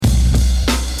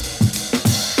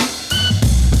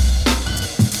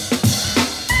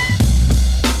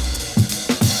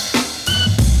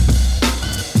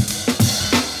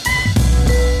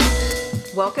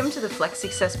to the Flex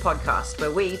Success podcast,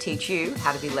 where we teach you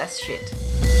how to be less shit.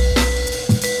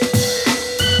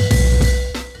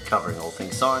 Covering all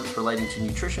things science relating to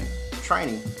nutrition,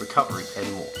 training, recovery,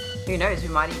 and more. Who knows, we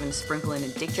might even sprinkle in a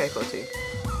dick joke or two.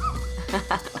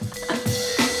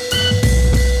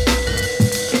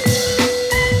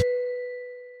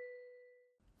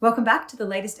 Welcome back to the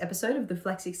latest episode of the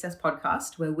Flex Success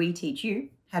podcast, where we teach you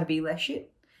how to be less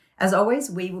shit. As always,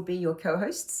 we will be your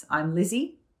co-hosts. I'm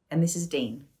Lizzy, and this is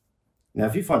Dean. Now,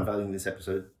 if you find value in this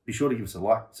episode, be sure to give us a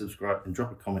like, subscribe, and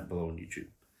drop a comment below on YouTube.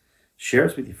 Share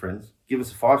us with your friends, give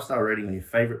us a 5-star rating on your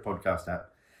favourite podcast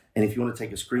app, and if you want to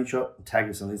take a screenshot and tag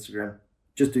us on Instagram,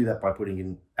 just do that by putting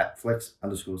in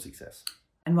 @flex_success.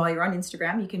 And while you're on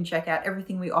Instagram, you can check out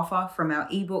everything we offer, from our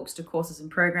ebooks to courses and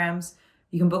programs.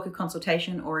 You can book a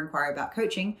consultation or inquire about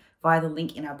coaching via the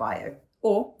link in our bio,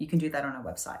 or you can do that on our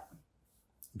website.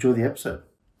 Enjoy the episode.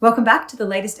 Welcome back to the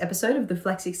latest episode of the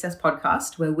Flex Success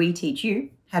podcast, where we teach you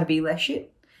how to be less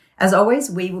shit. As always,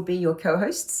 we will be your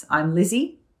co-hosts. I'm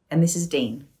Lizzy, and this is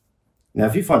Dean. Now,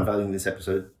 if you find value in this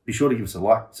episode, be sure to give us a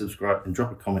like, subscribe, and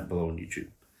drop a comment below on YouTube.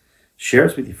 Share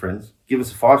us with your friends, give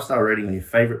us a 5-star rating on your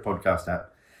favourite podcast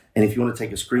app, and if you want to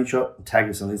take a screenshot and tag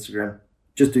us on Instagram,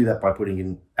 just do that by putting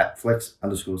in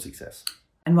 @flex_success.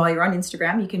 And while you're on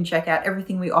Instagram, you can check out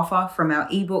everything we offer, from our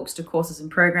ebooks to courses and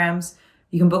programs.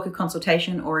 You can book a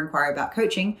consultation or inquire about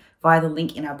coaching via the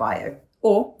link in our bio,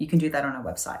 or you can do that on our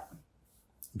website.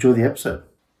 Enjoy the episode.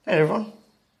 Hey everyone.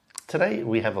 Today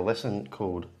we have a lesson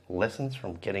called Lessons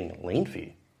from Getting Lean for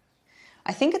you.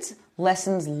 I think it's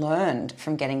lessons learned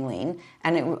from getting lean,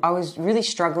 and I was really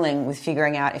struggling with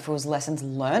figuring out if it was lessons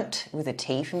learnt with a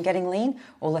T from getting lean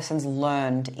or lessons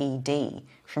learned ED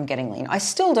from getting lean. I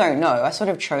still don't know. I sort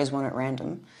of chose one at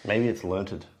random. Maybe it's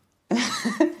learnted.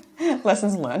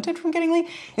 Lessons learned from getting lean.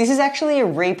 This is actually a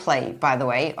replay, by the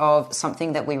way, of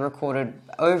something that we recorded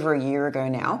over a year ago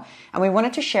now, and we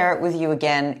wanted to share it with you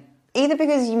again, either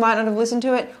because you might not have listened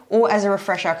to it or as a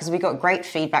refresher, because we got great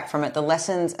feedback from it. The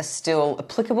lessons are still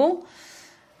applicable,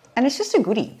 and it's just a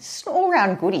goodie. It's an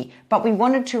all-round goodie. But we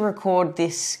wanted to record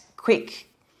this quick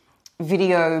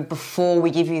video before we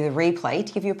give you the replay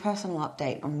to give you a personal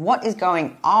update on what is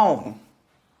going on.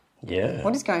 Yeah.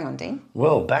 What is going on, Dean?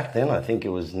 Well, back then I think it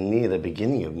was near the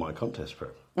beginning of my contest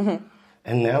prep. Mm-hmm.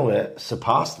 And now we're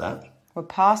surpassed that. We're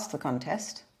past the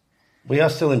contest. We are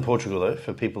still in Portugal, though,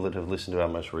 for people that have listened to our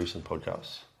most recent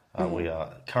podcasts. We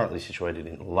are currently situated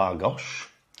in Lagos.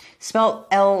 Spelled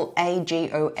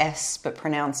Lagos, but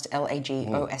pronounced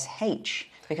Lagosh,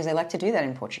 because they like to do that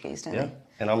in Portuguese, don't they?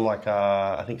 And I'm like,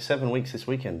 I think 7 weeks this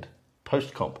weekend,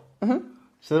 post-comp. Mm-hmm.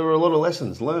 So there were a lot of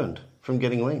lessons learned from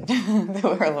getting lean. There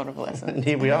were a lot of lessons. And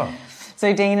here we are.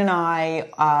 So Dean and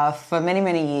I, for many,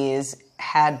 many years,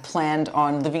 had planned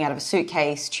on living out of a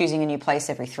suitcase, choosing a new place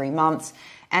every 3 months.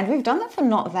 And we've done that for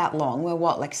not that long. We're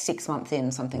like 6 months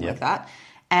in, something like that.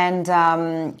 And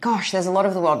gosh, there's a lot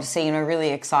of the world to see, really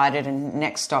excited. And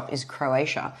next stop is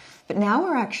Croatia. But now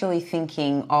we're actually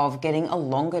thinking of getting a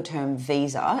longer term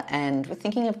visa, and we're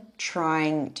thinking of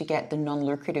trying to get the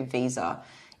non-lucrative visa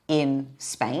in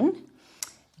Spain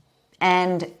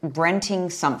and renting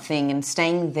something and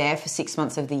staying there for 6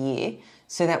 months of the year,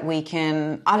 so that we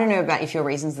can, I don't know about if your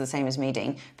reasons are the same as me,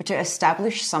 Dean, but to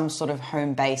establish some sort of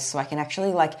home base so I can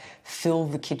actually fill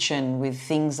the kitchen with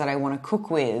things that I want to cook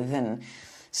with, and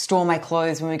store my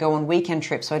clothes when we go on weekend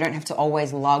trips so I don't have to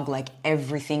always lug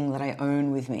everything that I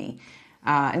own with me.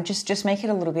 And just make it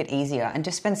a little bit easier, and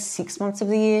just spend 6 months of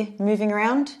the year moving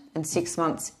around and 6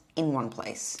 months in one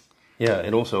place. Yeah,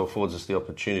 it also affords us the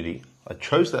opportunity, I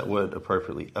chose that word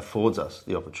appropriately, affords us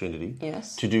the opportunity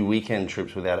to do weekend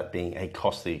trips without it being a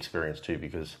costly experience too,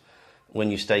 because when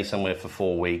you stay somewhere for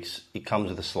 4 weeks, it comes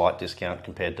with a slight discount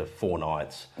compared to 4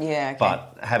 nights. Yeah, okay.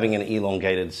 But having an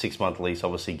elongated 6-month lease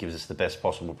obviously gives us the best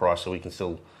possible price, so we can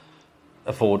still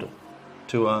afford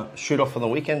to shoot off on the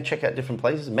weekend, check out different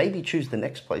places, maybe choose the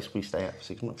next place we stay at for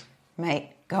 6 months. Mate,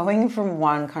 going from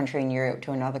one country in Europe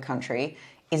to another country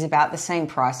is about the same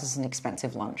price as an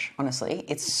expensive lunch, honestly.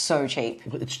 It's so cheap.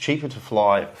 It's cheaper to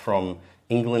fly from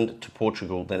England to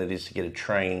Portugal than it is to get a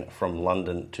train from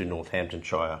London to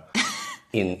Northamptonshire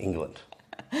in England.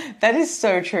 That is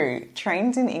so true.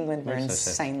 Trains in England are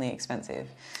insanely expensive.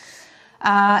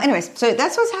 Anyways, so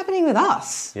that's what's happening with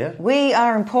us. Yeah. We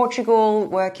are in Portugal.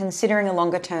 We're considering a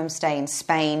longer term stay in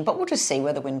Spain, but we'll just see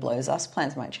where the wind blows us.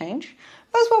 Plans might change.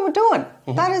 That's what we're doing.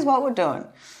 Mm-hmm. That is what we're doing.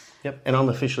 Yep, and I'm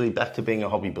officially back to being a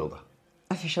hobby builder.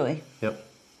 Officially. Yep.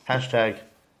 #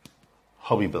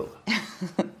 hobby builder.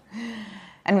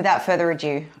 And without further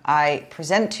ado, I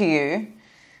present to you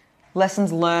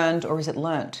lessons learned, or is it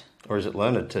learnt? Or is it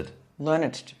learned?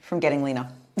 Learned from getting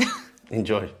leaner.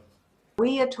 Enjoy.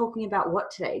 We are talking about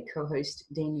what today, co-host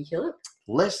Dean McKillop?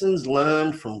 Lessons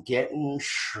learned from getting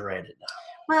shredded.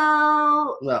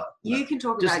 Well, you can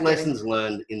talk just about lessons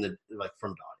learned from dieting.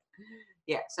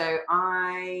 Yeah, so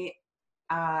I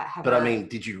have. But I mean,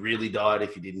 did you really diet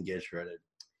if you didn't get shredded?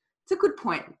 It's a good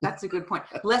point. That's a good point.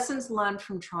 Lessons learned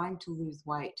from trying to lose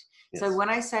weight. Yes. So when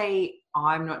I say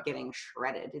I'm not getting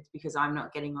shredded, it's because I'm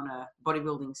not getting on a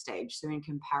bodybuilding stage. So in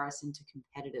comparison to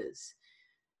competitors,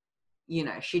 you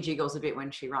know, she jiggles a bit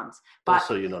when she runs. But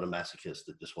also, you're not a masochist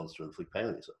that just wants to inflict pain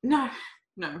on yourself.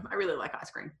 No, I really like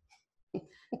ice cream.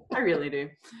 I really do.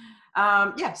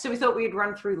 So we thought we'd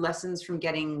run through lessons from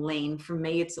getting lean. For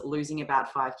me, it's losing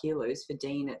about 5 kilos. For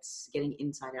Dean, it's getting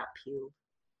inside out peeled.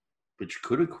 Which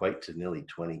could equate to nearly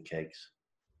 20 cakes.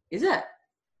 Is it?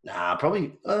 Nah,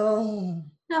 probably. No,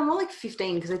 more like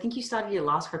 15, because I think you started your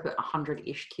last prep at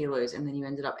 100-ish kilos and then you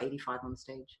ended up 85 on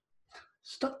stage.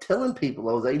 Stop telling people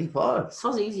I was 85.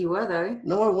 Sozzies, you were though.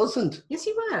 No, I wasn't. Yes,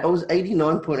 you were. I was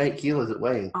 89.8 kilos at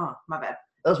weigh-in. Oh, my bad.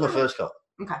 That was my first comp.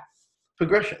 Okay.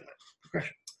 Progression.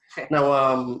 Okay.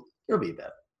 Now, it'll be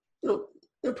about, it'll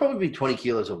probably be 20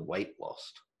 kilos of weight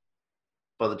lost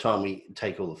by the time we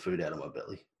take all the food out of my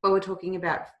belly. Well, we're talking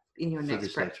about in your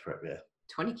next prep. Next prep, yeah.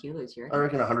 20 kilos, you reckon? I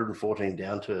reckon 114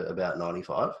 down to about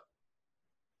 95,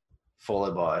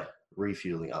 followed by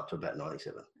refueling up to about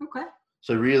 97. Okay.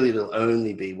 So really, it'll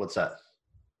only be, what's that?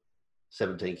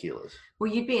 17 kilos.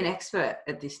 Well, you'd be an expert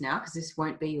at this now because this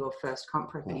won't be your first comp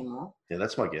prep anymore. Yeah,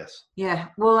 that's my guess. Yeah.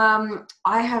 Well,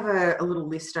 I have a little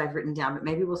list I've written down, but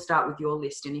maybe we'll start with your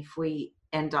list. And if we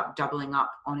end up doubling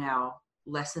up on our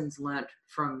lessons learnt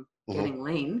from getting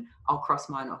lean, I'll cross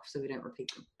mine off so we don't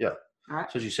repeat them. Yeah. All right.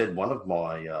 So as you said, one of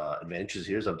my advantages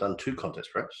here is I've done 2 contest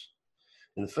preps.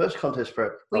 In the first contest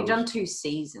prep... We've done 2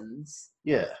 seasons.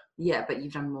 Yeah. Yeah, but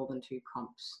you've done more than 2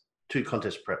 comps. 2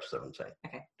 contest preps, though, I'm saying.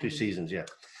 Okay. 2 seasons, yeah.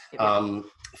 Yep.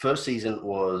 First season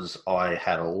was I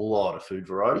had a lot of food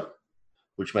variety,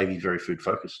 which made me very food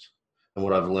focused. And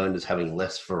what I've learned is having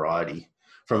less variety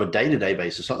from a day-to-day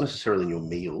basis, not necessarily in your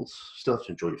meals, still have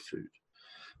to enjoy your food,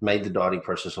 made the dieting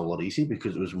process a lot easier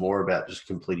because it was more about just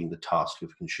completing the task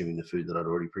of consuming the food that I'd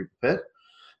already pre-prepared,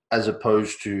 as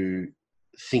opposed to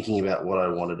thinking about what I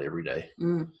wanted every day,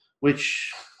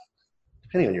 which,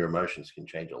 depending on your emotions, can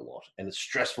change a lot. And it's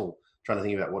stressful trying to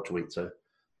think about what to eat. So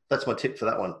that's my tip for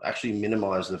that one. Actually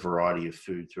minimize the variety of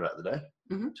food throughout the day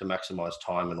to maximize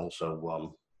time and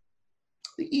also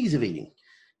the ease of eating.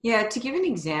 Yeah, to give an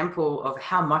example of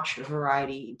how much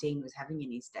variety Dean was having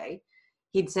in his day,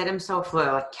 he'd set himself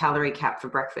a calorie cap for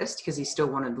breakfast because he still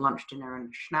wanted lunch, dinner,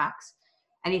 and snacks.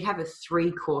 And he'd have a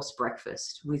 3-course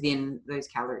breakfast within those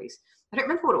calories. I don't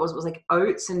remember what it was. It was like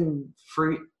oats and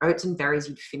fruit, oats and berries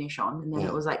you'd finish on. And then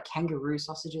it was like kangaroo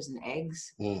sausages and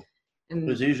eggs. And it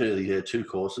was usually 2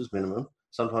 courses minimum,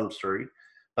 sometimes 3.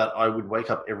 But I would wake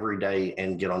up every day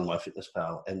and get on my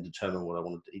MyFitnessPal and determine what I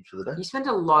wanted to eat for the day. You spent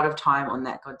a lot of time on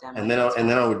that goddamn. And then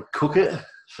I would cook it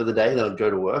for the day. Then I'd go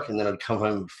to work, and then I'd come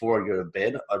home before I go to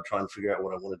bed. I'd try and figure out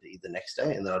what I wanted to eat the next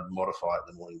day, and then I'd modify it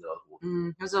the morning that I was walking.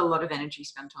 There was a lot of energy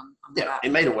spent on that. Yeah,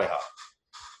 it made it way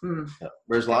hard. Yeah.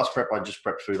 Whereas last prep, I just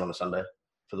prepped food on a Sunday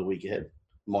for the week ahead,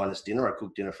 minus dinner. I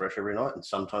cooked dinner fresh every night and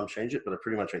sometimes change it, but I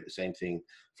pretty much ate the same thing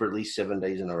for at least 7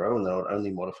 days in a row, and then I would only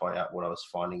modify out what I was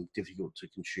finding difficult to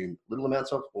consume little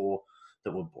amounts of or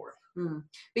that were boring.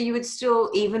 But you would still,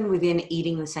 even within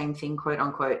eating the same thing, quote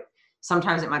unquote,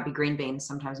 sometimes it might be green beans,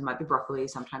 sometimes it might be broccoli,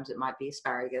 sometimes it might be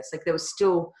asparagus. Like there was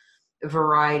still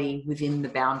variety within the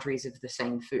boundaries of the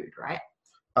same food, right?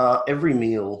 Every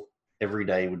meal, every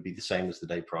day would be the same as the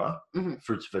day prior,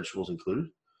 fruits, vegetables included,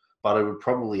 but I would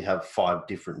probably have 5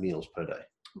 different meals per day.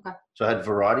 Okay. So I had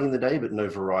variety in the day, but no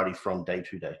variety from day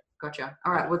to day. Gotcha.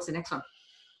 All right. What's the next one?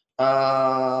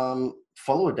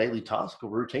 Follow a daily task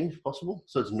or routine if possible.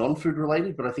 So it's non-food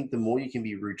related, but I think the more you can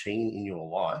be routine in your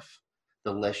life,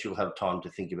 the less you'll have time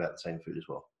to think about the same food as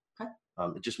well. Okay.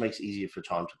 It just makes it easier for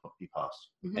time to be passed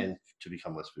and to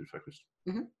become less food focused.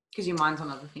 Because your mind's on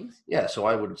other things. Yeah. So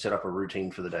I would set up a routine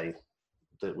for the day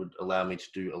that would allow me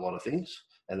to do a lot of things.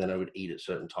 And then I would eat at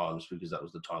certain times because that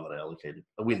was the time that I allocated.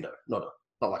 A window, not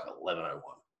like 11:01.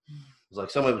 It was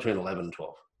like somewhere between 11 and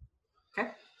 12.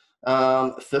 Okay.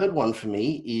 Third one for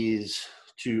me is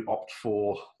to opt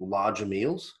for larger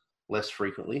meals less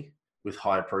frequently with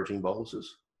higher protein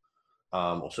boluses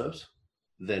or serves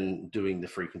than doing the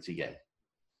frequency game.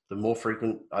 The more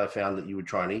frequent I found that you would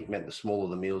try and eat meant the smaller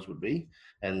the meals would be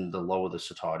and the lower the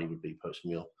satiety would be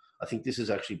post-meal. I think this is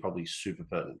actually probably super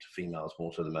pertinent to females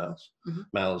more so than males.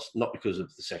 Males, not because of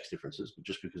the sex differences, but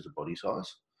just because of body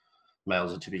size.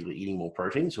 males are typically eating more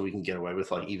protein, so we can get away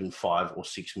with like even 5 or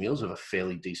 6 meals of a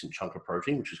fairly decent chunk of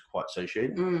protein, which is quite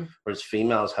satiated. Whereas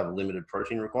females have limited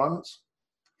protein requirements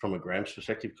from a grams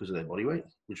perspective because of their body weight,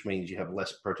 which means you have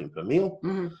less protein per meal.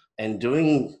 And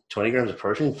doing 20 grams of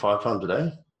protein 5 times a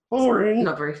day, boring.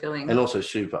 Not very filling. And also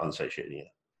super unsatiating.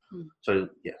 So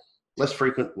yeah, less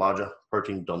frequent, larger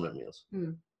protein dominant meals.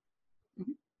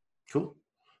 Cool.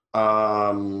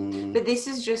 But this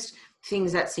is just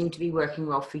things that seem to be working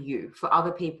well for you. For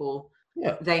other people,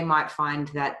 they might find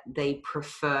that they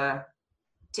prefer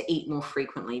to eat more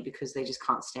frequently because they just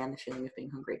can't stand the feeling of being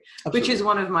hungry. Absolutely. Which is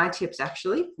one of my tips,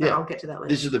 actually. I'll get to that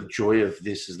later. This is the joy of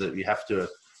this, is that you have to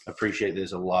appreciate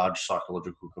there's a large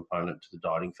psychological component to the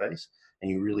dieting phase, and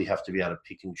you really have to be able to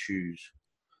pick and choose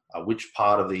which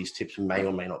part of these tips may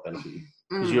or may not benefit you.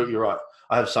 Because you're right.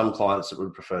 I have some clients that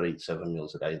would prefer to eat 7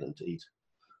 meals a day than to eat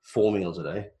 4 meals a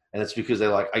day. And it's because they're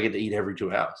like, I get to eat every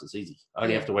 2 hours. It's easy. I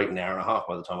only have to wait an hour and a half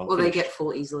by the time I'm finished. They get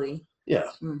full easily.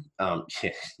 Yeah. You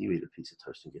eat a piece of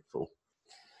toast and get full.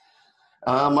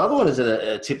 My other one is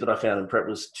a tip that I found in prep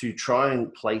was to try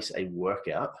and place a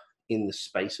workout in the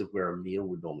space of where a meal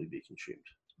would normally be consumed.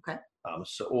 Okay.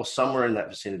 Or somewhere in that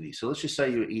vicinity. So let's just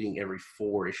say you're eating every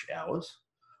 4-ish hours.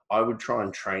 I would try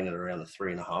and train at around the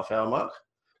 3.5 hour mark,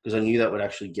 because I knew that would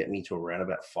actually get me to around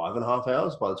about 5.5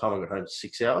 hours by the time I got home,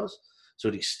 6 hours. So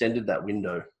it extended that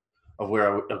window of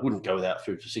where I wouldn't go without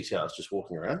food for 6 hours just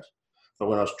walking around. But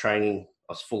when I was training,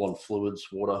 I was full on fluids,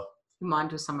 water. Your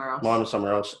mind was somewhere else. Mine was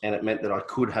somewhere else. And it meant that I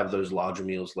could have those larger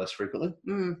meals less frequently.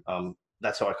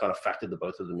 That's how I kind of factored the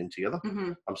both of them in together.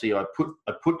 So yeah,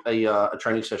 I put a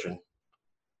training session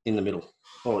in the middle,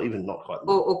 or even not quite.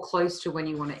 Or close to when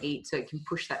you want to eat, so it can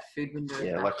push that food window.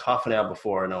 Yeah, back. like half an hour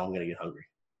before I know I'm going to get hungry.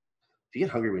 Do you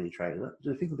get hungry when you train?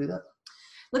 Do people do that?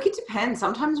 Look, it depends.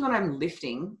 Sometimes when I'm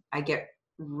lifting, I get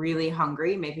really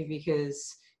hungry, maybe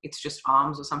because it's just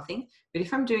arms or something. But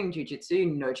if I'm doing jiu-jitsu,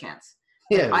 no chance.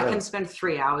 Yeah, I can spend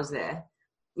 3 hours there,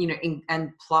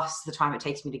 and plus the time it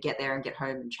takes me to get there and get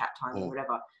home and chat time or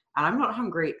whatever. And I'm not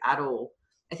hungry at all.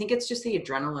 I think it's just the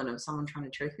adrenaline of someone trying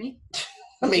to choke me.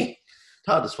 I mean, it's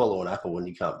hard to swallow an apple when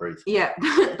you can't breathe. Yeah,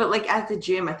 but like at the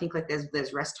gym, I think like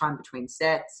there's rest time between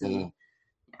sets. And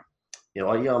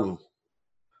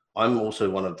I'm also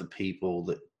one of the people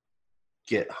that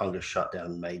get hunger shut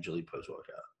down majorly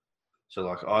post-workout. So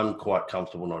like I'm quite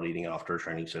comfortable not eating after a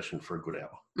training session for a good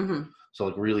hour. So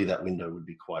like really that window would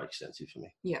be quite extensive for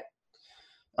me. Yeah.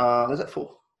 Is that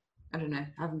 4? I don't know.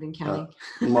 I haven't been counting.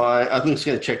 I'm just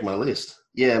going to check my list.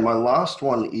 Yeah, my last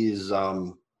one is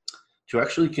to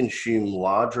actually consume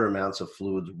larger amounts of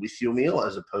fluids with your meal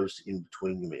as opposed to in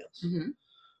between your meals.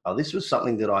 This was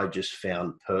something that I just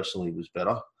found personally was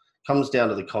better. Comes down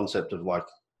to the concept of like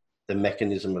the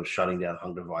mechanism of shutting down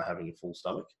hunger by having a full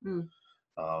stomach.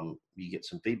 You get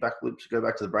some feedback loops go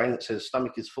back to the brain that says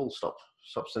stomach is full, stop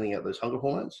sending out those hunger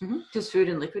hormones. Because food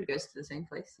and liquid goes to the same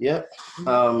place. Yeah.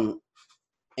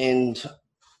 And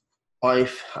I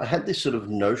had this sort of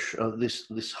notion,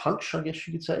 this hunch, I guess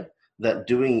you could say, that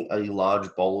doing a large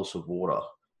bolus of water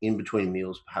in between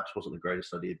meals perhaps wasn't the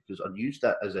greatest idea, because I'd used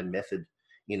that as a method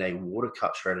in a water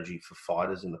cut strategy for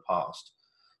fighters in the past,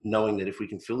 knowing that if we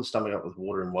can fill the stomach up with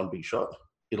water in one big shot,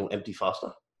 it'll empty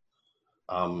faster.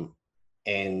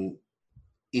 And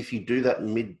if you do that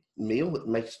mid-meal,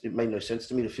 it made no sense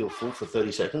to me to feel full for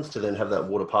 30 seconds to then have that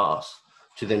water pass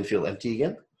to then feel empty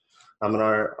again. I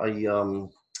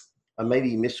may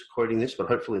be misquoting this, but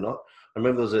hopefully not. I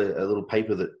remember there was a little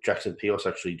paper that Jackson Pios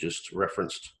actually just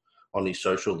referenced on his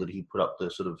social that he put up the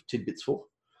sort of tidbits for.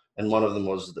 And one of them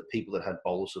was that people that had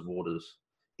bolus of waters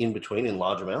in between in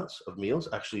large amounts of meals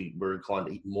actually were inclined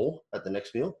to eat more at the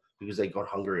next meal because they got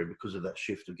hungrier because of that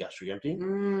shift of gastric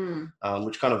emptying,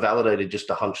 which kind of validated just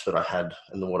a hunch that I had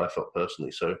and what I felt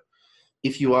personally. So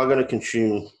if you are going to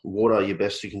consume water, you're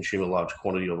best to consume a large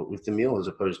quantity of it with the meal as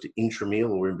opposed to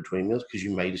intra-meal or in between meals, because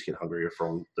you may just get hungrier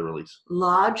from the release.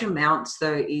 Large amounts,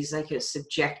 though, is like a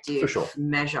subjective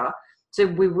measure. So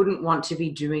we wouldn't want to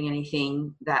be doing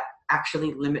anything that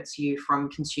actually limits you from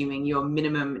consuming your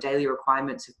minimum daily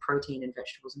requirements of protein and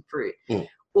vegetables and fruit,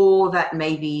 or that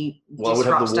maybe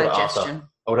disrupts digestion.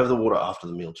 I would have the water after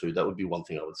the meal too. That would be one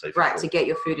thing I would say. Right, to get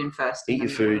your food in first. Eat your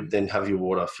food, then have your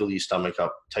water, fill your stomach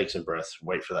up, take some breaths,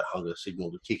 wait for that hunger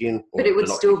signal to kick in. But it would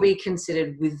still be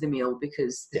considered with the meal,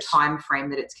 because the time frame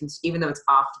that it's, even though it's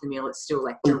after the meal, it's still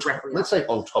like directly. Let's say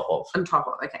on top of. On top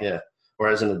of, okay. Yeah,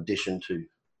 whereas in addition to.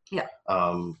 Yeah.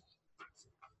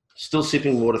 Still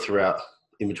sipping water throughout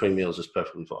in between meals is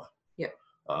perfectly fine. Yeah.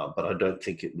 But I don't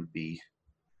think it would be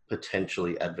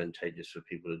potentially advantageous for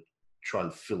people to try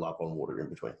and fill up on water in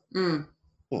between. I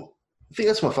think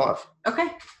that's my 5. Okay.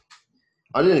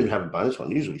 I didn't even have a bonus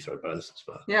one. Usually throw bonuses,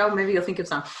 but yeah, or maybe you'll think of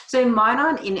some. So mine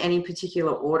aren't in any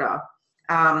particular order,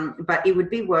 but it would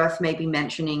be worth maybe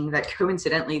mentioning that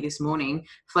coincidentally this morning,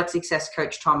 Flex Success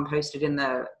coach Tom posted in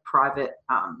the private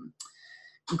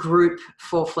group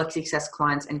for Flex Success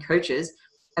clients and coaches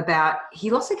about he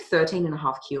lost like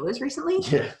 13.5 kilos recently.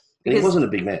 Yeah, and he wasn't a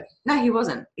big man. No, he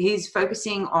wasn't. He's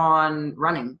focusing on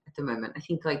running at the moment. I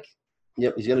think like.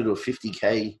 Yep, he's going to do a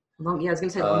 50K. Long, yeah, I was going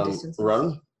to say long distance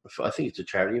run. I think it's a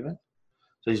charity event.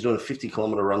 So he's doing a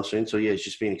 50-kilometre run soon. So, yeah, he's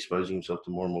just been exposing himself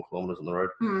to more and more kilometres on the road.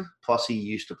 Mm. Plus, he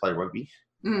used to play rugby,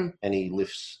 and he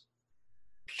lifts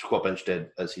squat, bench,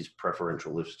 dead as his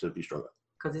preferential lifts to be stronger.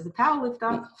 Because he's a power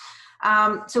lifter.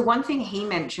 So one thing he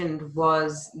mentioned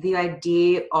was the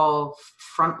idea of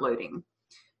front-loading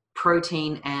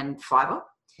protein and fibre.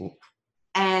 Mm.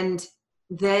 And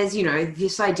there's,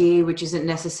 this idea which isn't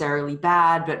necessarily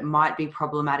bad but might be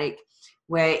problematic,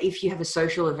 where if you have a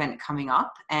social event coming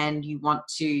up and you want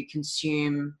to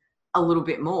consume a little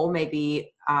bit more,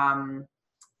 maybe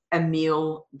a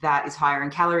meal that is higher in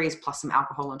calories plus some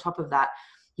alcohol on top of that,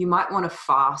 you might want to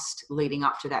fast leading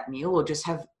up to that meal or just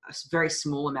have a very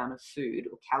small amount of food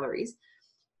or calories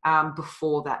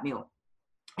before that meal.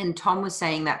 And Tom was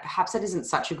saying that perhaps that isn't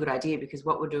such a good idea because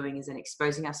what we're doing is then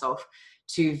exposing ourselves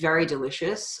to very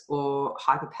delicious or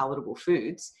hyper-palatable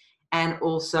foods and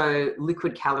also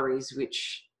liquid calories,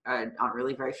 which aren't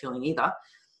really very filling either,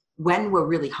 when we're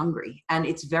really hungry. And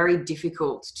it's very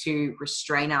difficult to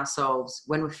restrain ourselves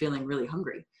when we're feeling really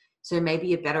hungry. So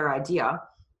maybe a better idea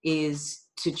is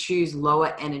to choose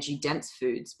lower energy dense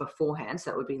foods beforehand. So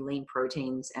that would be lean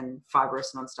proteins and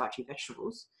fibrous non-starchy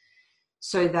vegetables,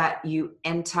 so that you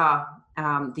enter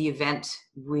the event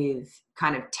with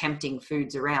kind of tempting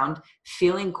foods around,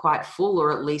 feeling quite full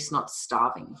or at least not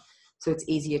starving. So it's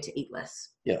easier to eat less.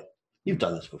 Yeah. You've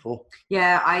done this before.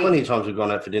 Yeah. Plenty of times we've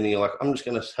gone out for dinner, you're like, I'm just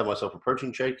going to have myself a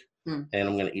protein shake and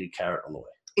I'm going to eat a carrot on the way.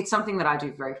 It's something that I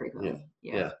do very frequently.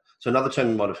 Yeah. So another term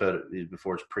you might have heard is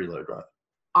before is preload, right?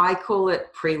 I call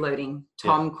it preloading.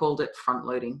 Tom called it front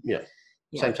loading. Yeah.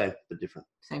 Same, but different.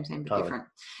 Same, but different.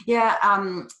 Yeah.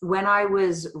 When I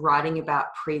was writing about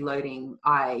preloading,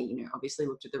 I, obviously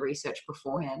looked at the research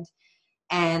beforehand.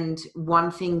 And one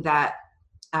thing that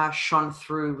shone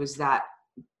through was that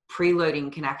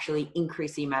preloading can actually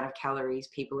increase the amount of calories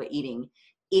people are eating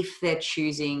if they're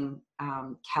choosing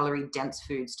calorie dense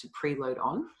foods to preload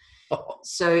on.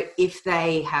 So if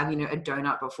they have, a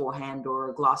donut beforehand or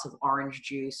a glass of orange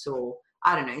juice or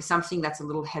I don't know, something that's a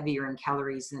little heavier in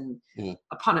calories than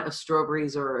a punnet of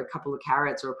strawberries or a couple of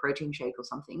carrots or a protein shake or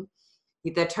something,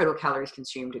 their total calories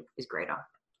consumed is greater.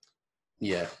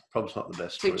 Yeah, probably not the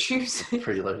best. So choose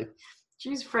preloading.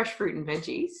 Choose fresh fruit and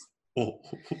veggies.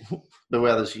 But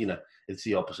where there's, it's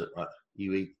the opposite, right?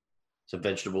 You eat some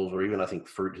vegetables or even I think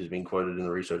fruit has been quoted in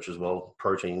the research as well,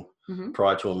 protein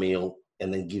prior to a meal,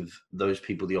 and then give those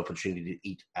people the opportunity to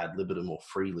eat ad libitum or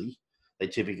freely. They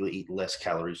typically eat less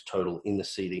calories total in the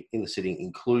sitting,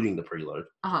 including the preload,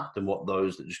 than what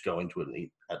those that just go into it and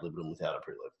eat ad libitum without a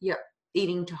preload. Yeah,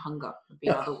 eating to hunger would be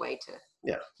another way to.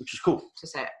 Yeah, which is cool to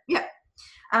say it. Yeah.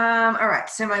 All right.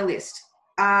 So my list.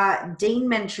 Dean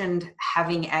mentioned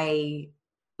having a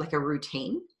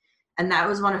routine, and that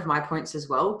was one of my points as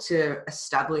well, to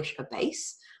establish a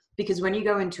base, because when you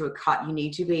go into a cut, you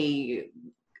need to be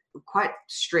quite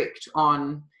strict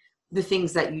on the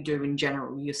things that you do in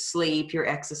general, your sleep, your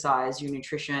exercise, your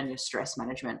nutrition, your stress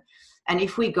management. And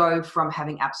if we go from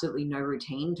having absolutely no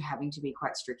routine to having to be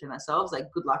quite strict on ourselves,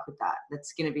 like good luck with that.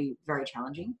 That's going to be very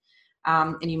challenging.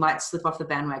 And you might slip off the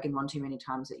bandwagon one too many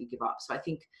times that you give up. So I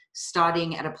think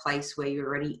starting at a place where you're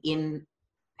already in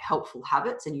helpful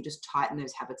habits and you just tighten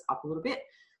those habits up a little bit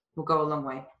will go a long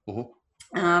way.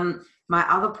 My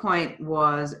other point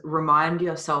was remind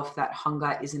yourself that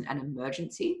hunger isn't an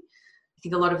emergency. I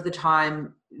think a lot of the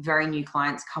time, very new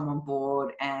clients come on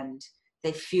board and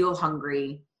they feel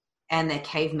hungry and their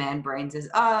caveman brain says,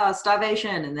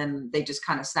 starvation. And then they just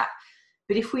kind of snap.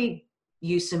 But if we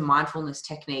use some mindfulness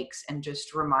techniques and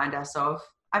just remind ourselves,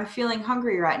 I'm feeling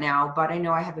hungry right now, but I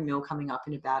know I have a meal coming up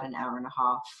in about an hour and a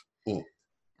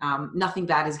half. Nothing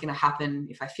bad is going to happen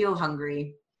if I feel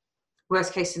hungry.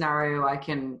 Worst case scenario, I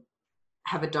can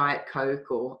have a Diet Coke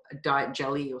or a Diet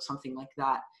Jelly or something like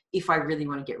that if I really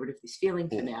want to get rid of this feeling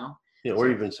for now. Yeah, or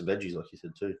even some veggies, like you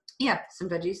said too. Yeah, some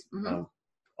veggies.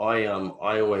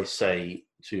 I always say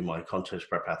to my contest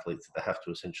prep athletes that they have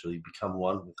to essentially become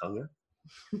one with hunger.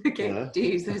 Okay, do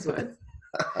you use those words?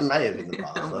 I may have in the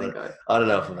past. Oh my God. I don't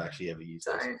know if I've actually ever used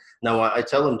those. No, I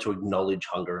tell them to acknowledge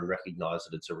hunger and recognize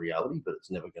that it's a reality, but it's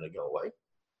never going to go away.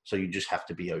 So you just have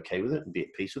to be okay with it and be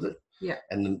at peace with it. Yeah.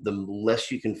 And the less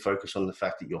you can focus on the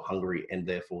fact that you're hungry and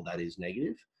therefore that is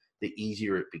negative, the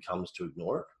easier it becomes to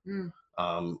ignore it.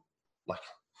 Like,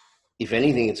 if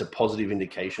anything, it's a positive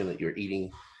indication that you're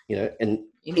eating, an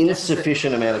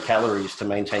insufficient amount of calories to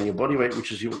maintain your body weight,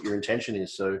 which is what your intention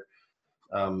is. So,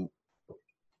 I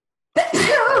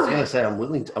was going to say I'm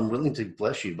willing to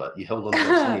bless you, but you held on to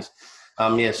that sneeze.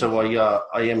 So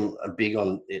I am big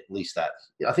on at least that.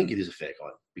 Yeah, I think it is a fair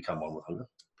kind. Become one with hunger.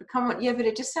 Become one, yeah, but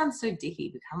it just sounds so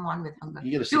dicky. Become one with hunger.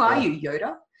 Who are you,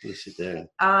 Yoda? You sit there.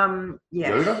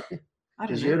 Yeah. Yoda? I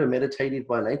don't is know. Yoda meditative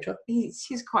by nature?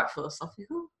 He's quite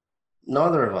philosophical.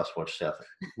 Neither of us watch South.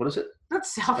 What is it? Not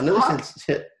South I never Park.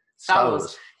 said Star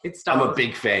Wars. It's Star Wars. I'm a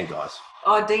big fan, guys.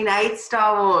 Oh, Dean hates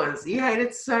Star Wars. You hate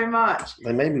it so much.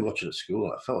 They made me watch it at school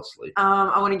and I fell asleep.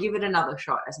 I want to give it another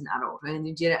shot as an adult. I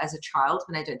did it as a child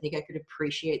when I don't think I could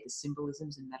appreciate the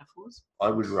symbolisms and metaphors. I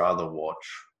would rather watch...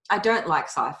 I don't like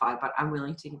sci-fi, but I'm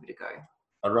willing to give it a go.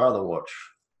 I'd rather watch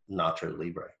Nacho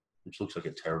Libre, which looks like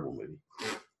a terrible movie.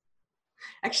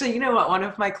 Actually, you know what? One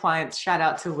of my clients, shout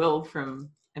out to Will from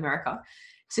America,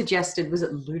 suggested, was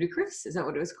it Ludicrous? Is that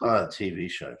what it was called? Oh, a TV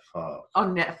show. Fuck.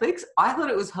 On Netflix. I thought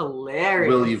it was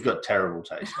hilarious. Will, you've got terrible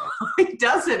taste, mate. It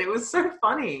doesn't. It was so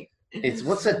funny.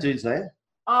 What's that dude's name?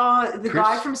 Oh, the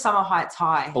guy from Summer Heights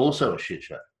High. Also a shit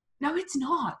show. No, it's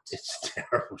not. It's a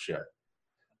terrible show.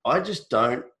 I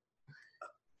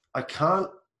can't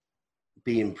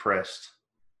be impressed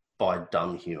by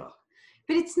dumb humor.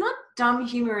 But it's not dumb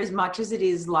humor as much as it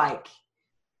is like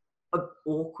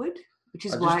awkward, which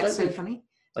is why it's so funny.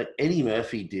 Like Eddie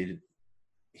Murphy did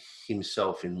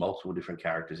himself in multiple different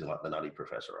characters in like The Nutty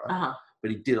Professor, right? Uh-huh.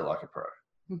 But he did it like a pro.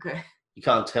 Okay. You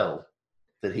can't tell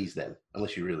that he's them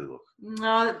unless you really look.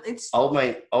 No, it's old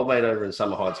mate over in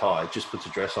Summer Heights High just puts a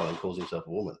dress on and calls himself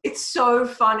a woman. It's so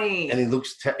funny. And he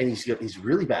looks and he's a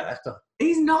really bad actor.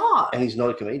 He's not. And he's not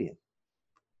a comedian.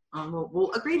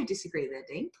 We'll agree to disagree there,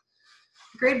 Dean.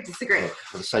 Agree to disagree.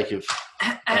 For the sake of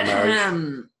our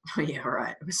marriage. Oh yeah, all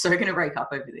right. We're so going to break up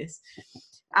over this.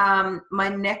 My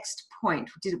next point,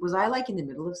 was I like in the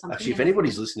middle of something? Actually, if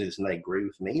anybody's listening to this and they agree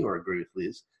with me or agree with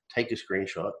Liz, take a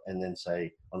screenshot and then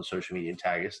say on social media and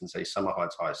tag us and say Summer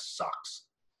Heights High sucks.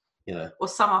 Or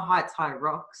Summer Heights High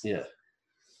rocks. Yeah.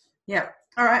 Yeah.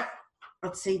 All right.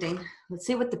 Let's see, Dean. Let's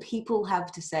see what the people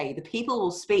have to say. The people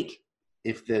will speak.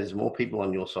 If there's more people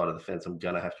on your side of the fence, I'm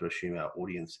going to have to assume our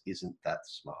audience isn't that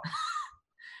smart.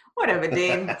 Whatever,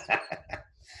 Dean.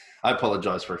 I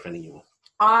apologize for offending you all.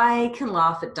 I can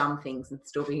laugh at dumb things and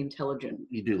still be intelligent.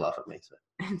 You do laugh at me, so.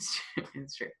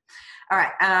 It's true. All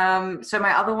right. So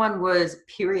my other one was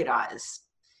periodize,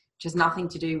 which has nothing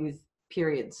to do with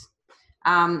periods.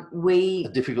 A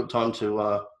difficult time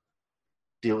to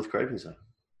deal with cravings, though.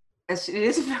 It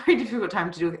is a very difficult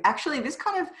time to do. Actually, this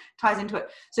kind of ties into it.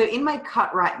 So in my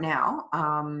cut right now,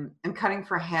 I'm cutting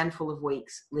for a handful of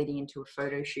weeks leading into a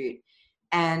photo shoot.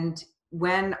 And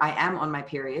when I am on my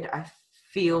period, I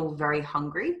feel very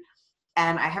hungry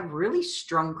and I have really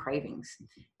strong cravings.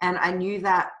 And I knew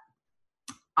that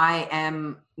I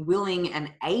am willing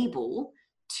and able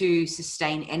to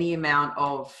sustain any amount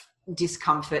of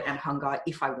discomfort and hunger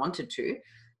if I wanted to.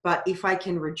 But if I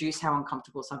can reduce how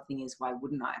uncomfortable something is, why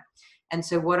wouldn't I? And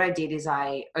so what I did is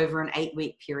over an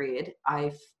 8-week period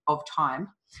of time,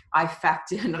 I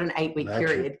factored, not an 8-week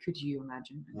period, could you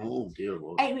imagine? Oh, dear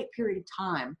Lord. 8-week period of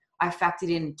time, I factored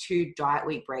in 2 diet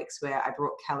week breaks where I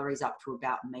brought calories up to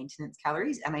about maintenance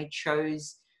calories, and I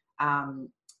chose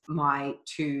my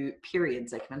 2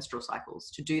 periods, like menstrual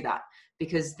cycles, to do that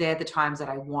because they're the times that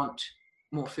I want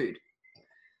more food.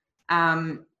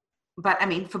 But I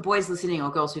mean, for boys listening or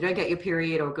girls who don't get your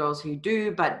period or girls who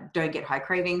do but don't get high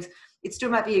cravings, it still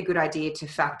might be a good idea to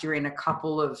factor in a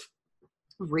couple of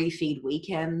refeed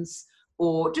weekends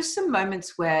or just some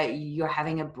moments where you're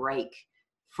having a break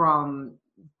from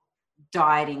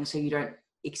dieting so you don't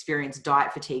experience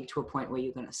diet fatigue to a point where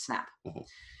you're going to snap. Mm-hmm.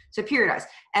 So periodize.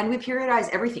 And we periodize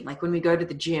everything. Like when we go to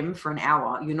the gym for an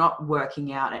hour, you're not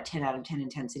working out at 10 out of 10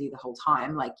 intensity the whole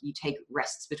time. Like you take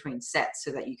rests between sets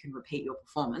so that you can repeat your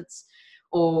performance.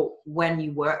 Or when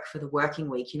you work for the working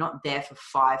week, you're not there for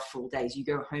 5 full days. You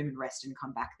go home and rest and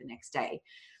come back the next day.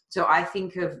 So I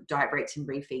think of diet breaks and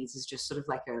refeeds as just sort of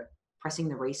like pressing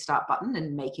the restart button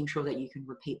and making sure that you can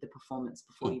repeat the performance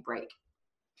before you break.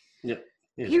 Yep.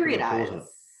 Yeah, periodize.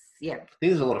 Yeah. I think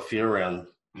there's a lot of fear around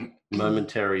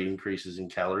momentary increases in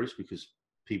calories because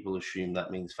people assume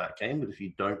that means fat gain, but if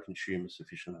you don't consume a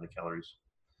sufficient amount of calories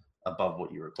above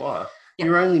what you require,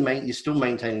 you're still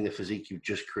maintaining the physique you've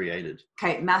just created.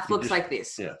 Okay, math looks like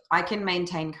this. Yeah. I can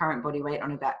maintain current body weight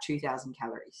on about 2,000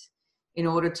 calories. In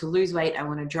order to lose weight, I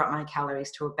want to drop my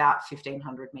calories to about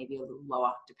 1,500, maybe a little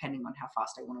lower, depending on how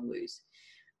fast I want to lose.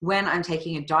 When I'm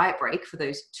taking a diet break for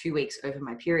those 2 weeks over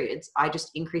my periods, I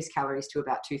just increase calories to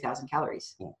about 2,000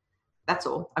 calories. Yeah. That's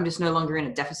all. I'm just no longer in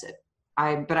a deficit.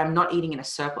 But I'm not eating in a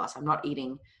surplus. I'm not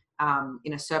eating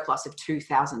in a surplus of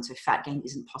 2,000, so fat gain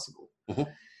isn't possible. Mm-hmm.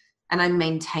 And I'm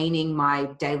maintaining my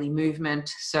daily movement.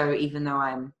 So even though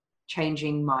I'm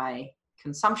changing my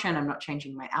consumption, I'm not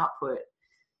changing my output.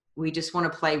 We just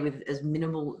want to play with as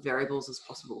minimal variables as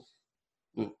possible.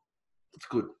 That's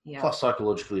good. Yeah. Plus,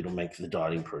 psychologically, it'll make the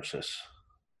dieting process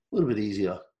a little bit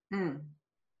easier,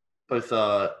 both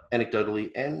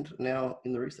anecdotally and now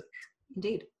in the research.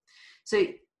 Indeed. So,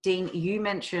 Dean, you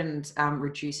mentioned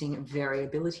reducing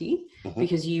variability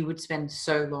because you would spend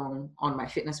so long on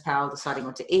MyFitnessPal deciding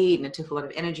what to eat, and it took a lot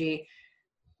of energy.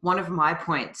 One of my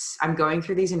points, I'm going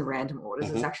through these in random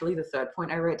orders. It's actually the third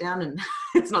point I wrote down, and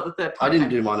it's not the third point. I didn't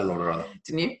do mine in order either.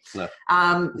 Didn't you? No.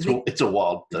 It's a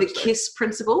wild Thursday. The KISS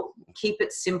principle: keep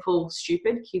it simple,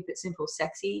 stupid. Keep it simple,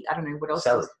 sexy. I don't know what else.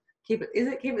 Salad. Keep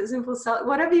it simple, salad.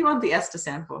 Whatever you want the S to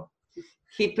stand for.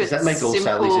 Keep it. Does that make simple.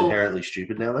 all Sallys inherently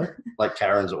stupid now, though? Like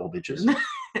Karens are all bitches.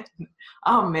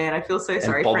 Oh man, I feel so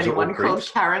sorry for anyone called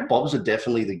Karen. Bob's are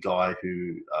definitely the guy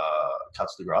who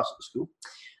cuts the grass at the school.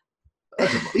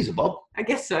 He's a Bob. I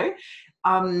guess so.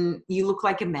 You look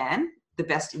like a man. The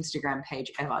best Instagram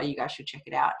page ever. You guys should check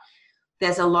it out.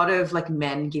 There's a lot of like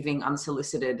men giving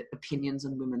unsolicited opinions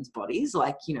on women's bodies.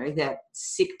 Like, you know, they're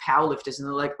sick powerlifters and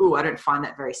they're like, oh, I don't find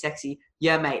that very sexy.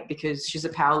 Yeah, mate, because she's a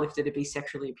powerlifter to be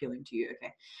sexually appealing to you.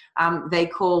 Okay. They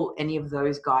call any of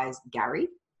those guys Gary.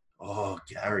 Oh,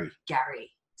 Gary.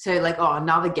 So like, oh,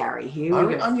 another Gary. Here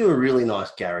we go. I knew a really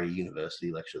nice Gary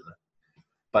university lecturer though.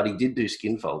 But he did do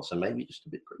skin folds, so maybe just a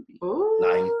bit creepy. Ooh.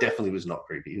 No, he definitely was not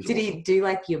creepy. Did awesome. He do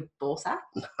like your ball sack?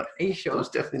 No. Are you sure? There was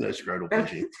definitely no scrotal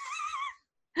pinching.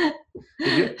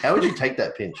 How would you take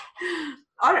that pinch?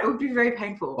 It would be very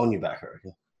painful. On your back, I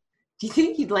reckon. Do you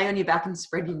think you'd lay on your back and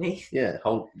spread your knees? Yeah,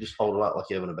 just hold it up like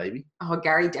you're having a baby. Oh,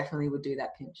 Gary definitely would do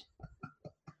that pinch.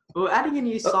 We're adding a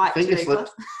new site to class.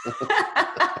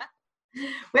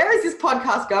 Where is this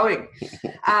podcast going?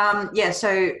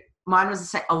 So mine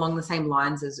was along the same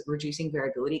lines as reducing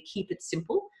variability. Keep it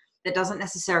simple. That doesn't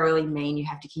necessarily mean you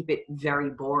have to keep it very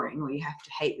boring or you have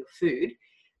to hate your food,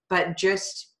 but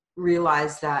just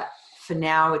realize that for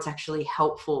now it's actually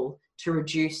helpful to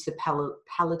reduce the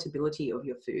palatability of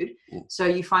your food. So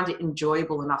you find it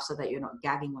enjoyable enough so that you're not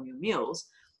gagging on your meals,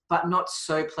 but not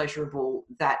so pleasurable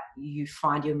that you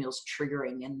find your meals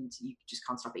triggering and you just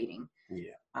can't stop eating.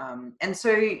 Yeah. And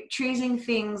so choosing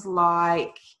things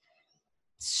like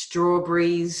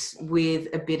strawberries with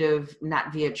a bit of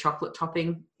Natvia chocolate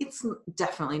topping. It's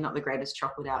definitely not the greatest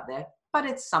chocolate out there, but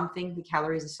it's something. The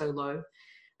calories are so low.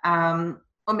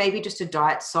 Or maybe just a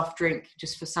diet soft drink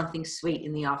just for something sweet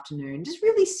in the afternoon. Just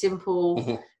really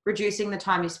simple, reducing the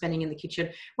time you're spending in the kitchen.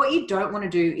 What you don't want to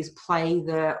do is play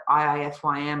the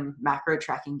IIFYM macro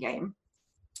tracking game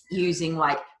using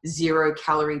like 0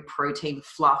 calorie protein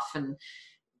fluff and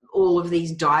all of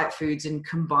these diet foods and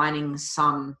combining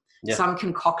some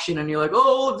concoction, and you're like,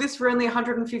 oh, all of this for only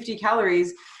 150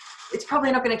 calories. It's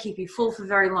probably not going to keep you full for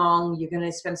very long. You're going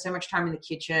to spend so much time in the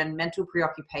kitchen. Mental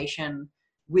preoccupation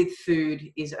with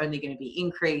food is only going to be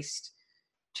increased.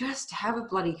 Just have a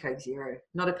bloody Coke Zero,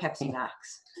 not a Pepsi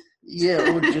Max.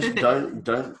 Yeah, or just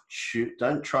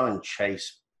don't try and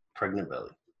chase pregnant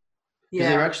belly. Because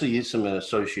there actually is some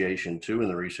association too in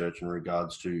the research in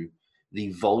regards to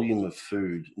the volume of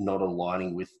food not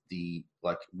aligning with the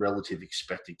like relative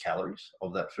expected calories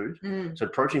of that food. So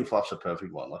protein fluff's a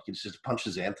perfect one. Like it's just a bunch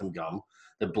of xanthan gum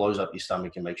that blows up your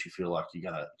stomach and makes you feel like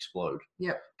you're going to explode.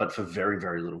 Yep. But for very,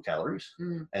 very little calories.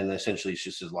 And essentially it's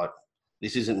just as like,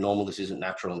 this isn't normal, this isn't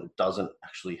natural, and it doesn't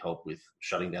actually help with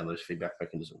shutting down those feedback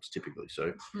mechanisms typically.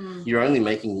 So you're only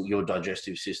making your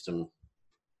digestive system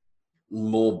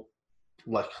more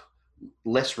like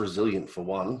less resilient for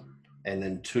one, and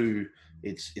then two,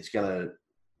 it's going to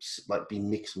like be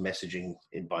mixed messaging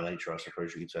by nature, I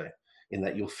suppose you could say, in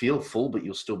that you'll feel full, but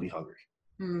you'll still be hungry.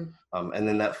 And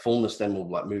then that fullness then will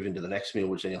like move into the next meal,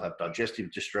 which then you'll have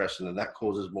digestive distress, and then that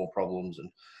causes more problems.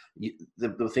 And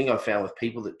the thing I've found with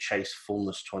people that chase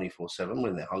fullness 24/7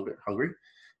 when they're hungry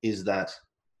is that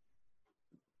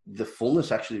the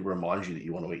fullness actually reminds you that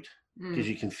you want to eat because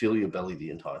you can feel your belly the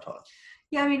entire time.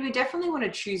 Yeah, I mean, we definitely want to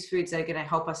choose foods that are going to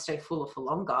help us stay fuller for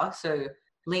longer. So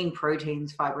lean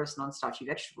proteins, fibrous, non-starchy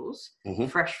vegetables,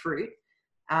 fresh fruit,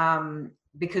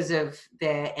 because of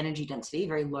their energy density,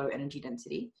 very low energy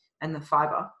density, and the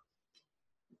fiber.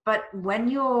 But when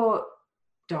you're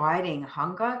dieting,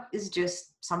 hunger is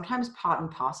just sometimes part and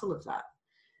parcel of that.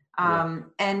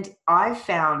 And I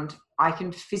found I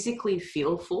can physically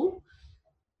feel full,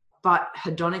 but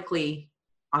hedonically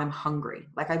I'm hungry.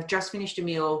 Like I've just finished a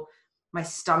meal, my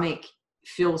stomach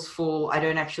feels full. I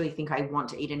don't actually think I want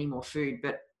to eat any more food,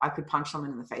 but I could punch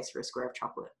someone in the face for a square of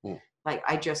chocolate. Like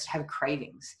I just have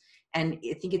cravings. And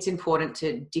I think it's important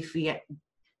to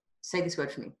say this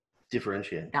word for me.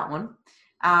 Differentiate. That one.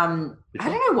 I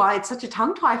don't know why it's such a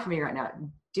tongue tie for me right now.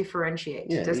 Differentiate.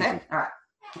 Yeah, does it? All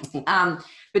right.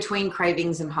 Between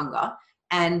cravings and hunger.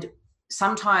 And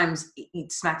sometimes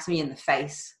it smacks me in the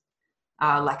face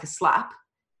like a slap.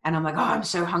 And I'm like, oh, I'm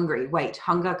so hungry. Wait,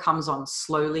 hunger comes on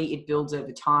slowly. It builds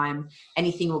over time.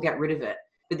 Anything will get rid of it.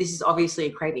 But this is obviously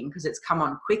a craving because it's come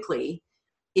on quickly.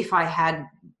 If I had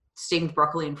steamed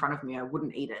broccoli in front of me, I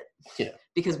wouldn't eat it. Yeah.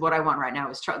 Because what I want right now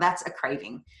is that's a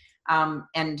craving.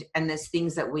 And there's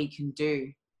things that we can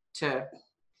do to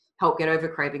help get over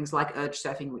cravings, like urge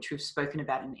surfing, which we've spoken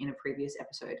about in a previous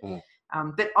episode.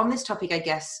 But on this topic, I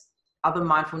guess other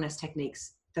mindfulness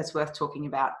techniques that's worth talking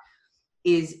about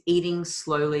is eating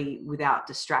slowly without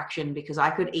distraction, because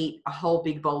I could eat a whole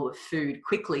big bowl of food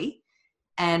quickly,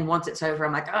 and once it's over,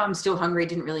 I'm like, oh, I'm still hungry,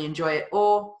 didn't really enjoy it.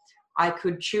 Or I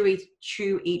could chew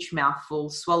each mouthful,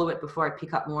 swallow it before I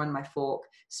pick up more on my fork,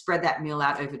 spread that meal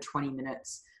out over 20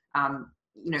 minutes.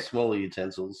 Smaller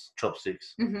utensils,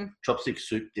 chopsticks. Chopstick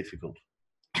soup, difficult.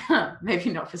 Maybe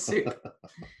not for soup.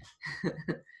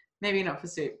 Maybe not for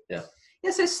soup. Yeah. Yeah,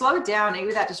 so slow it down, eat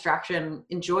without distraction,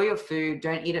 enjoy your food,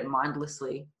 don't eat it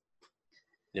mindlessly.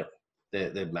 Yep,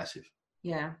 they're massive.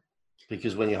 Yeah.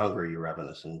 Because when you're hungry, you're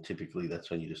ravenous, and typically that's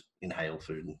when you just inhale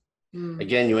food. And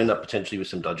again, you end up potentially with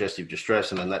some digestive distress,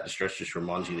 and then that distress just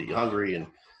reminds you that you're hungry, and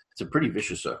it's a pretty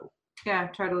vicious circle. Yeah,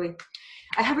 totally.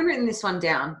 I haven't written this one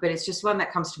down, but it's just one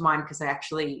that comes to mind because I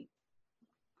actually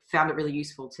found it really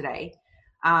useful today.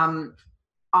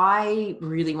 I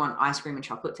really want ice cream and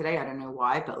chocolate today. I don't know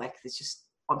why, but like it's just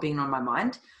being on my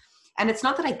mind. And it's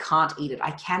not that I can't eat it.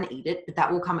 I can eat it, but that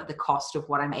will come at the cost of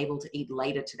what I'm able to eat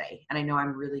later today. And I know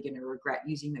I'm really going to regret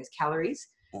using those calories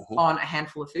on a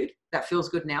handful of food that feels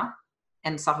good now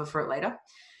and suffer for it later.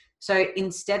 So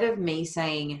instead of me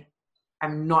saying,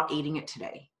 I'm not eating it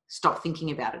today, stop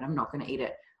thinking about it, I'm not going to eat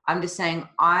it, I'm just saying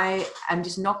I'm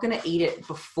just not going to eat it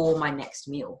before my next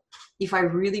meal. If I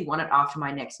really want it after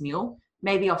my next meal,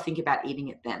 maybe I'll think about eating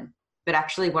it then. But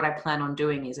actually what I plan on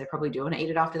doing is I probably do want to eat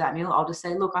it after that meal. I'll just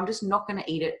say, look, I'm just not going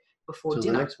to eat it before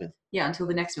dinner. The next meal. Yeah, until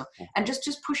the next meal. And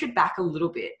just push it back a little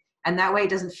bit. And that way it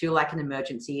doesn't feel like an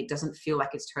emergency. It doesn't feel like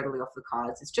it's totally off the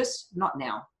cards. It's just not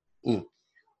now.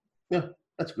 Yeah,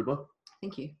 that's a good one.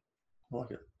 Thank you. I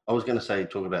like it. I was going to say, I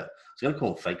was going to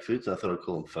call them fake foods. I thought I'd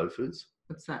call them faux foods.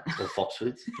 What's that? Or fox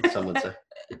foods, as some would say.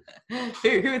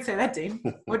 Who would say that, Dean?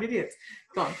 What idiots?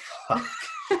 Go on.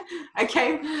 I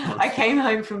came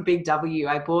home from Big W.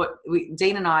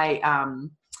 Dean and I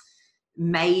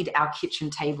made our kitchen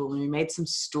table, and we made some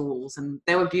stools, and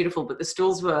they were beautiful, but the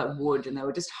stools were wood and they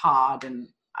were just hard, and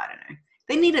I don't know.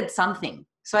 They needed something.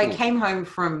 So I came home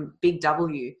from Big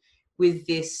W with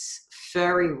this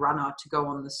furry runner to go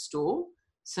on the stool,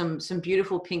 some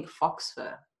beautiful pink fox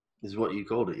fur. Is what you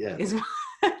called it, yeah.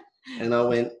 And I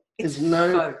went, there's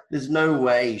no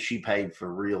way she paid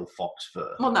for real fox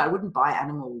fur. Well, no, I wouldn't buy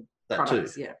animal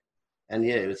products. Too. Yeah. And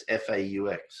yeah, it was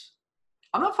FAUX.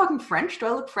 I'm not fucking French. Do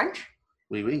I look French?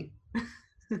 Oui, oui.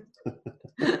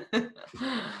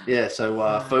 Yeah,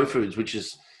 so faux foods, which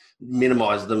is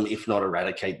minimize them, if not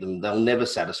eradicate them. They'll never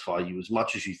satisfy you as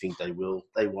much as you think they will.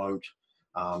 They won't.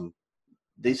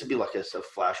 These would be like a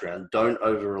flash round. Don't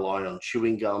over rely on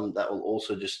chewing gum. That will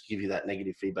also just give you that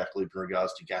negative feedback loop in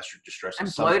regards to gastric distress.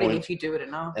 And bloating if you do it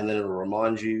enough. And then it'll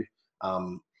remind you.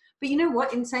 But you know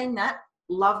what? In saying that,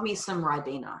 love me some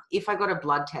Ribena. If I got a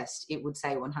blood test, it would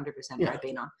say 100%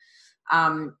 Ribena.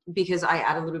 Because I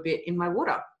add a little bit in my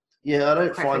water. Yeah, I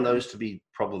don't find those to be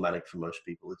problematic for most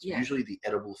people. It's usually the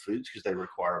edible foods because they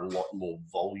require a lot more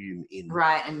volume in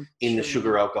the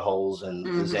sugar alcohols and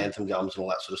the xanthan gums and all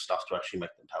that sort of stuff to actually make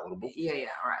them palatable. Yeah,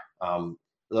 right.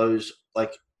 Those,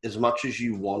 like, as much as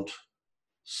you want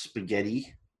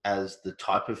spaghetti as the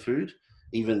type of food,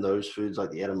 even those foods like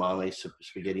the edamame,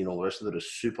 spaghetti and all the rest of it are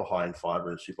super high in fiber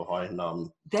and super high in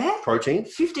protein.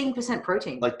 15%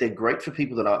 protein. Like, they're great for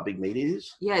people that aren't big meat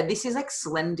eaters. Yeah, this is like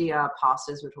Slendia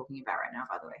pastas we're talking about right now,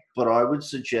 by the way. But I would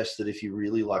suggest that if you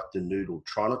really like the noodle,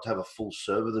 try not to have a full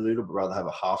serve of the noodle, but rather have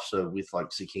a half serve with like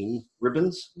zucchini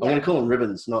ribbons. Yeah. I'm going to call them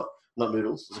ribbons, not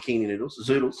noodles, zucchini noodles,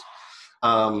 zoodles.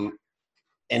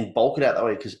 And bulk it out that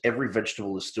way, because every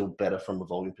vegetable is still better from a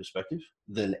volume perspective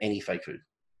than any fake food.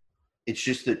 It's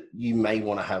just that you may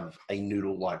want to have a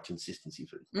noodle-like consistency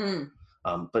food.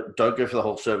 But don't go for the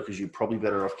whole serve because you're probably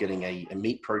better off getting a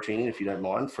meat protein if you don't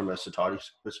mind from a satiety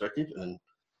perspective, and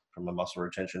from a muscle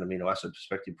retention amino acid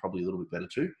perspective, probably a little bit better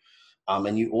too.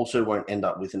 And you also won't end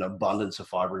up with an abundance of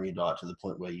fiber in your diet to the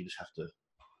point where you just have to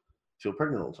feel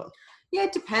pregnant all the time. Yeah,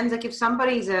 it depends. Like if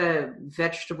somebody's a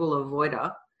vegetable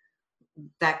avoider,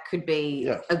 that could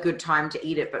be a good time to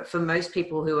eat it. But for most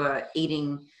people who are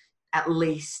eating at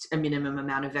least a minimum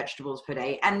amount of vegetables per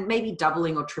day and maybe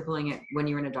doubling or tripling it when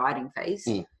you're in a dieting phase,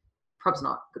 probably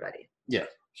not a good idea. Yeah.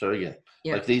 So again,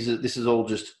 like this is all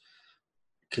just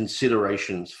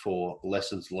considerations for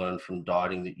lessons learned from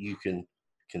dieting that you can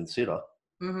consider.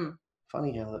 Mm-hmm.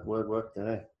 Funny how that word worked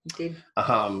there. It did.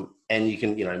 And you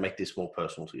can, make this more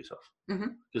personal to yourself.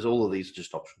 Because all of these are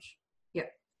just options.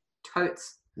 Yep.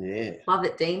 Totes. Yeah. Love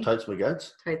it, Dean. Totes my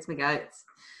goats? Totes my goats.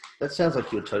 That sounds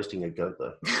like you're toasting a goat,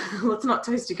 though. Let's not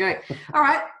toast a goat. All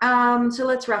right. So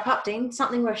let's wrap up, Dean.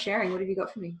 Something worth sharing. What have you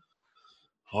got for me?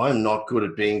 I'm not good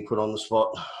at being put on the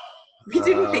spot. We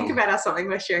didn't think about our something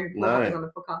worth sharing before hopping on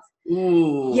the podcast.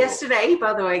 Ooh. Yesterday,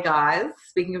 by the way, guys,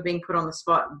 speaking of being put on the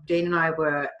spot, Dean and I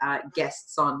were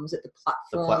guests on, was it the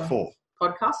Platform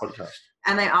podcast?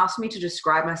 And they asked me to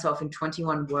describe myself in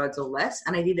 21 words or less,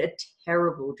 and I did a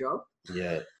terrible job.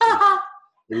 Yeah.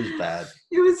 It was bad.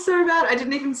 It was so bad. I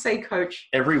didn't even say coach.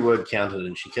 Every word counted,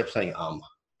 and she kept saying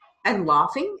and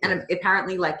laughing, and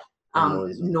apparently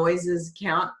noises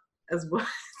count as words.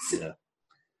 Yeah.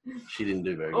 She didn't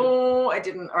do very good. Oh, I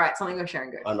didn't. All right, something worth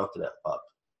sharing. Good. I knocked it out, but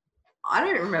I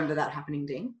don't remember that happening,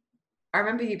 Dean. I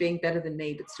remember you being better than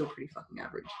me, but still pretty fucking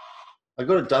average. I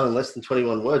got it done in less than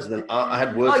 21 words, and then I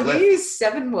had words left. You used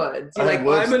 7 words. You're like,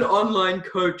 I'm an online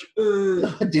coach.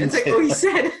 I didn't say all you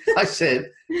said. I said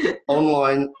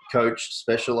online coach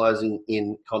specializing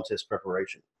in contest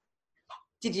preparation.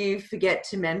 Did you forget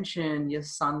to mention your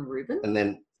son, Ruben? And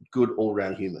then good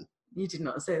all-round human. You did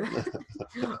not say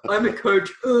that. I'm a coach.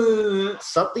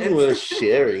 Something worth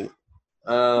sharing.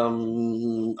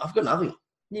 I've got nothing.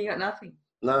 You got nothing?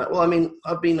 No. Well, I mean,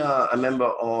 I've been a member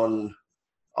on...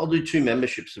 I'll do 2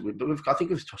 memberships, but I think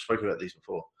we've spoken about these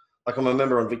before. Like I'm a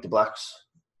member on Victor Black's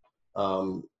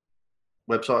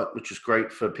website, which is great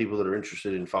for people that are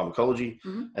interested in pharmacology.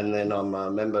 Mm-hmm. And then I'm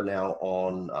a member now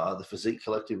on the Physique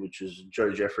Collective, which is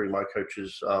Joe Jeffrey, my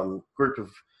coach's group of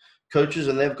coaches.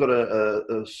 And they've got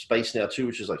a space now too,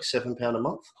 which is like £7 a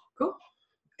month. Cool.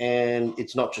 And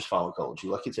it's not just pharmacology,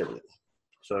 like it's everything.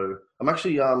 So I'm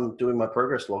actually doing my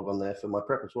progress log on there for my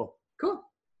prep as well. Cool.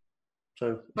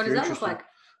 So what does that look like?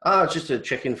 It's just a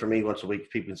check-in for me once a week.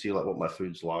 People can see like what my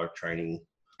food's like, training.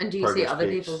 And do you see other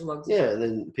people's logs? Yeah, and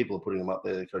then people are putting them up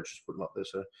there. The coaches put them up there.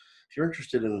 So if you're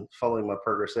interested in following my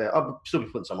progress there, I'll still be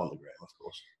putting some on the gram, of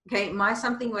course. Okay, my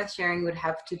something worth sharing would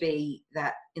have to be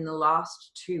that in the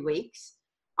last 2 weeks,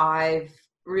 I've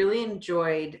really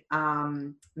enjoyed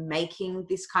making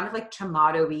this kind of like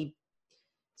tomato-y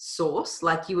sauce,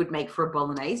 like you would make for a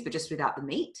bolognese, but just without the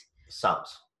meat.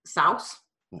 Sauce.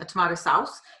 A tomato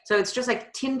sauce. So it's just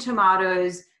like tinned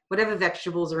tomatoes, whatever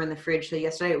vegetables are in the fridge. So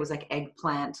yesterday it was like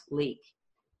eggplant, leek,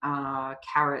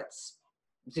 carrots,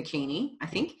 zucchini, I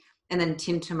think, and then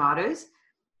tinned tomatoes,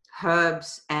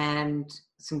 herbs, and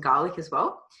some garlic as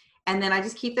well. And then I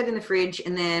just keep that in the fridge,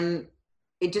 and then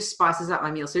it just spices up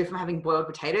my meal. So if I'm having boiled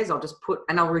potatoes,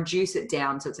 I'll reduce it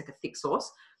down so it's like a thick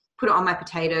sauce, put it on my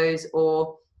potatoes,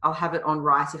 or I'll have it on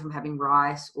rice if I'm having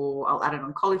rice, or I'll add it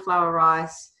on cauliflower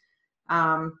rice.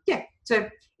 So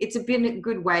it's been a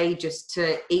good way just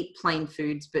to eat plain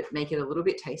foods, but make it a little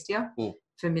bit tastier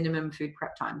for minimum food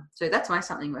prep time. So that's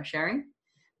something we're sharing.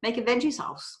 Make a veggie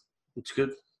sauce. It's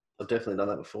good. I've definitely done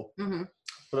that before. Mm-hmm.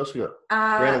 What else we got?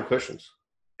 Random questions.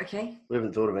 Okay. We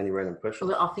haven't thought of any random questions.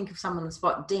 Well, I'll think of some on the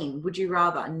spot. Dean, would you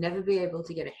rather never be able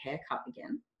to get a haircut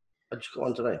again? I just got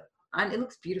one today. And it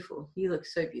looks beautiful. You look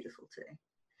so beautiful today.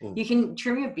 You can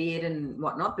trim your beard and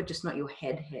whatnot, but just not your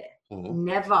head hair. Mm-hmm.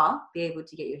 Never be able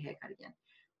to get your hair cut again.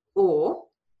 Or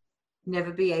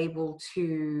never be able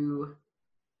to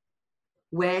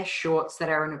wear shorts that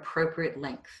are an appropriate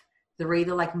length. They're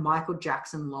either like Michael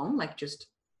Jackson long, like just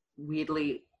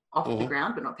weirdly off the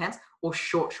ground, but not pants, or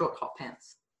short hot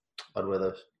pants. I'd wear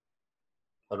those.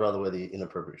 I'd rather wear the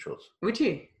inappropriate shorts. Would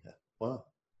you? Yeah. Wow.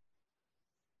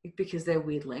 Because they're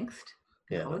weird lengthed.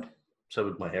 Yeah. Odd. So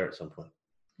would my hair at some point.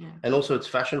 Yeah. And also it's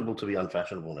fashionable to be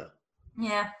unfashionable now.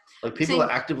 Yeah. Like people are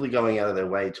actively going out of their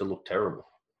way to look terrible.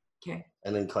 Okay.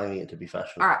 And then claiming it to be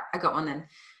fashionable. All right, I got one then.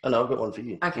 I know, I've got one for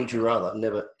you. Okay. Would you rather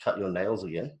never cut your nails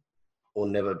again or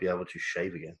never be able to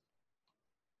shave again?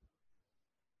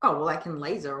 Oh, well, I can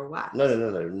laser or wax. No.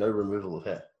 No removal of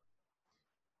hair.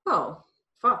 Oh,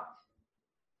 fuck.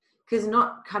 Because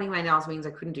not cutting my nails means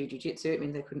I couldn't do jiu-jitsu. It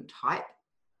means I couldn't type.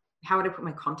 How would I put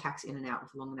my contacts in and out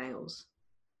with long nails?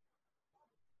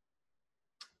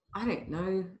 I don't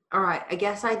know. All right, I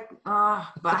guess but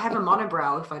I have a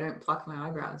monobrow if I don't pluck my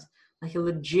eyebrows. Like a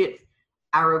legit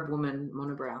Arab woman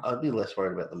monobrow. I'd be less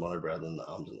worried about the monobrow than the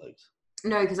arms and legs.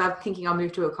 No, because I'm thinking I'll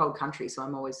move to a cold country, so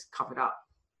I'm always covered up.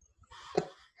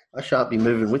 I shan't be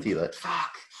moving with you, though.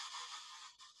 Fuck.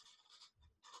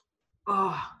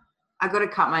 Oh, I got to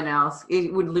cut my nails.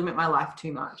 It would limit my life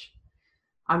too much.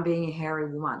 I'm being a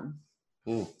hairy woman.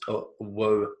 Oh,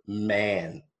 whoa,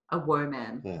 man. A woe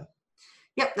man. Yeah.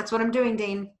 Yep, that's what I'm doing,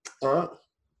 Dean. All right.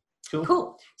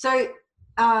 Cool. So,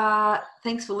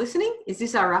 thanks for listening. Is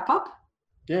this our wrap up?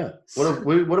 Yeah. What have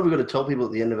we got to tell people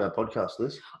at the end of our podcast,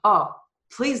 Liz? Oh,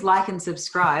 please like and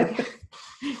subscribe.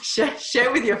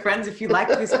 Share with your friends if you like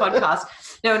this podcast.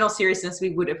 No, in all seriousness, we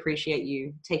would appreciate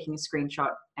you taking a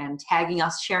screenshot and tagging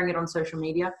us, sharing it on social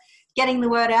media, getting the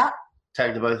word out.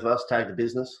 Tag the both of us, tag the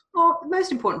business. Well, the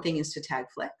most important thing is to tag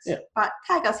Flex. Yeah. But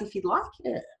tag us if you'd like.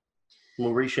 Yeah.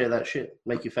 We'll reshare that shit.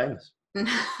 Make you famous.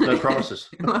 No promises.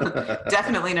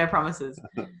 Definitely no promises.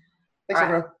 Thanks,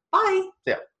 everyone. Bye.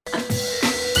 Yeah.